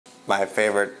My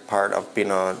favorite part of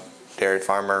being a dairy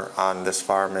farmer on this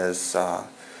farm is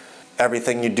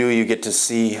everything you do, you get to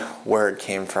see where it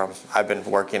came from. I've been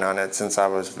working on it since I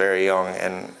was very young,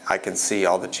 and I can see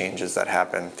all the changes that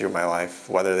happen through my life,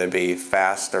 whether they be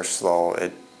fast or slow.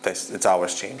 It's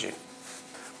always changing.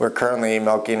 We're currently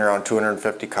milking around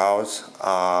 250 cows.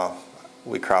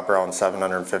 We crop around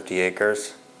 750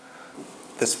 acres.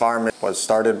 This farm was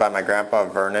started by my grandpa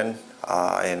Vernon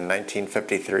in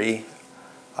 1953.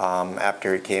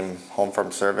 After he came home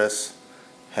from service,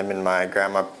 him and my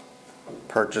grandma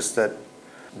purchased it,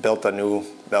 built a new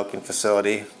milking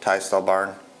facility, tie stall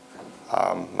barn.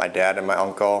 My dad and my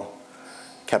uncle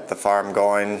kept the farm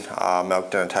going,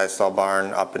 milked in a tie stall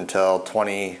barn up until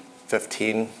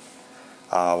 2015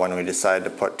 when we decided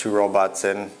to put 2 robots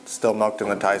in, still milked in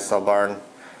the tie stall barn.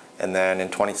 And then in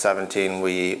 2017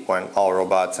 we went all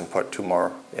robots and put 2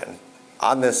 more in.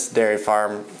 On this dairy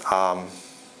farm,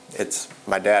 it's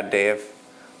my dad Dave,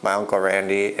 my uncle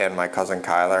Randy, and my cousin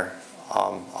Kyler,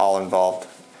 all involved.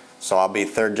 So I'll be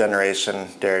 3rd generation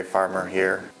dairy farmer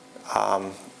here.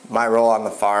 My role on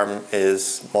the farm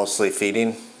is mostly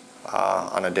feeding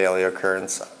on a daily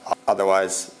occurrence.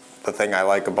 Otherwise, the thing I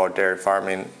like about dairy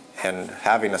farming and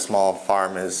having a small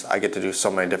farm is I get to do so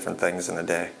many different things in a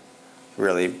day.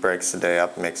 Really breaks the day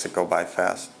up, makes it go by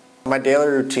fast. My daily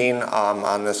routine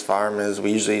on this farm is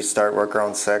we usually start work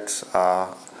around 6.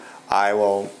 I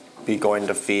will be going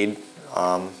to feed.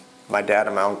 My dad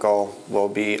and my uncle will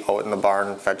be out in the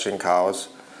barn fetching cows.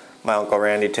 My uncle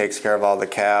Randy takes care of all the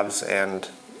calves and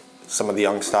some of the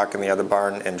young stock in the other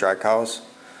barn and dry cows.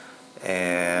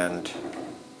 And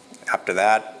after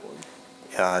that,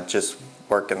 just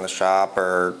work in the shop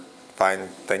or find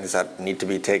things that need to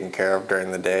be taken care of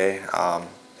during the day.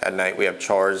 At night we have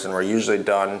chores, and we're usually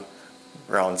done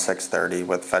around 6:30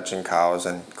 with fetching cows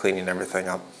and cleaning everything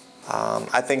up.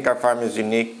 I think our farm is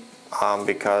unique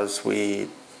because we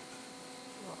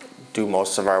do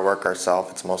most of our work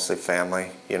ourselves. It's mostly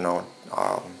family, you know.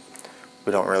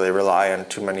 We don't really rely on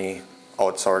too many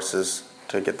outsources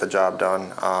to get the job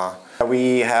done.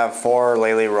 We have 4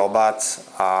 Lely robots.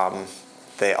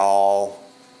 They all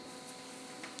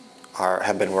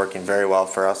have been working very well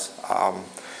for us.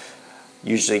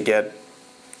 Usually get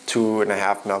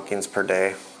 2.5 milkings per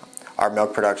day. Our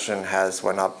milk production has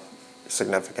went up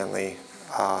significantly,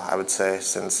 I would say,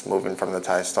 since moving from the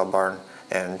tie stall barn.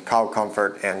 And cow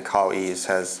comfort and cow ease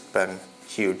has been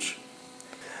huge.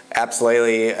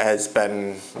 Lely has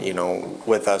been, you know,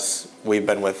 with us. We've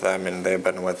been with them and they've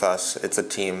been with us. It's a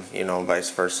team, you know, vice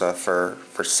versa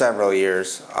for several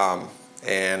years.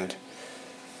 And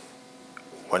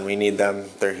when we need them,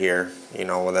 they're here. You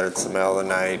know, whether it's the middle of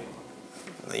the night,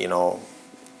 you know,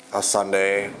 a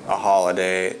Sunday, a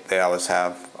holiday, they always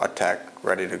have a tech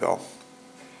ready to go.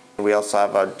 We also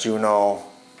have a Juno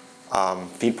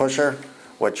feed pusher,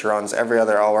 which runs every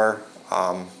other hour.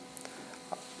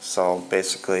 So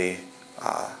basically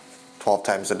 12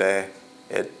 times a day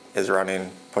it is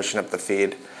running, pushing up the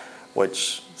feed,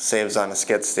 which saves on a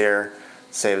skid steer,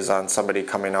 saves on somebody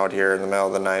coming out here in the middle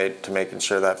of the night to making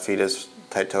sure that feed is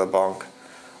tight to the bunk,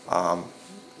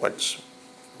 which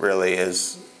really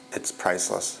is, it's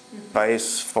priceless.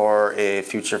 Advice for a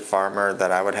future farmer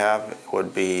that I would have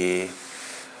would be,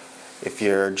 if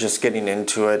you're just getting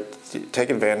into it, take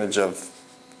advantage of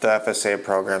the FSA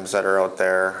programs that are out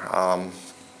there.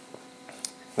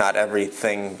 Not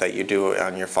everything that you do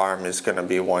on your farm is going to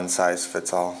be one size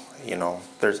fits all. You know,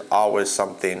 there's always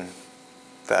something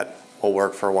that will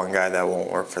work for one guy that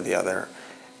won't work for the other,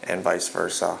 and vice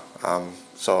versa.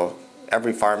 So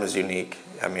every farm is unique.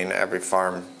 I mean, every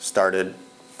farm started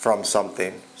from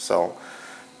something. So,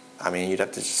 I mean, you'd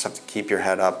have to just have to keep your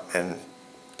head up and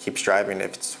keep striving.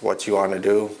 If it's what you want to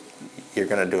do, you're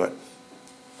going to do it.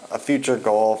 A future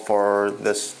goal for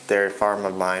this dairy farm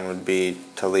of mine would be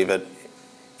to leave it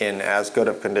in as good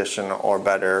of condition or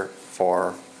better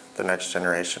for the next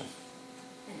generation.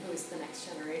 And who's the next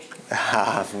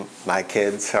generation? My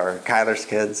kids, or Kyler's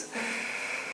kids.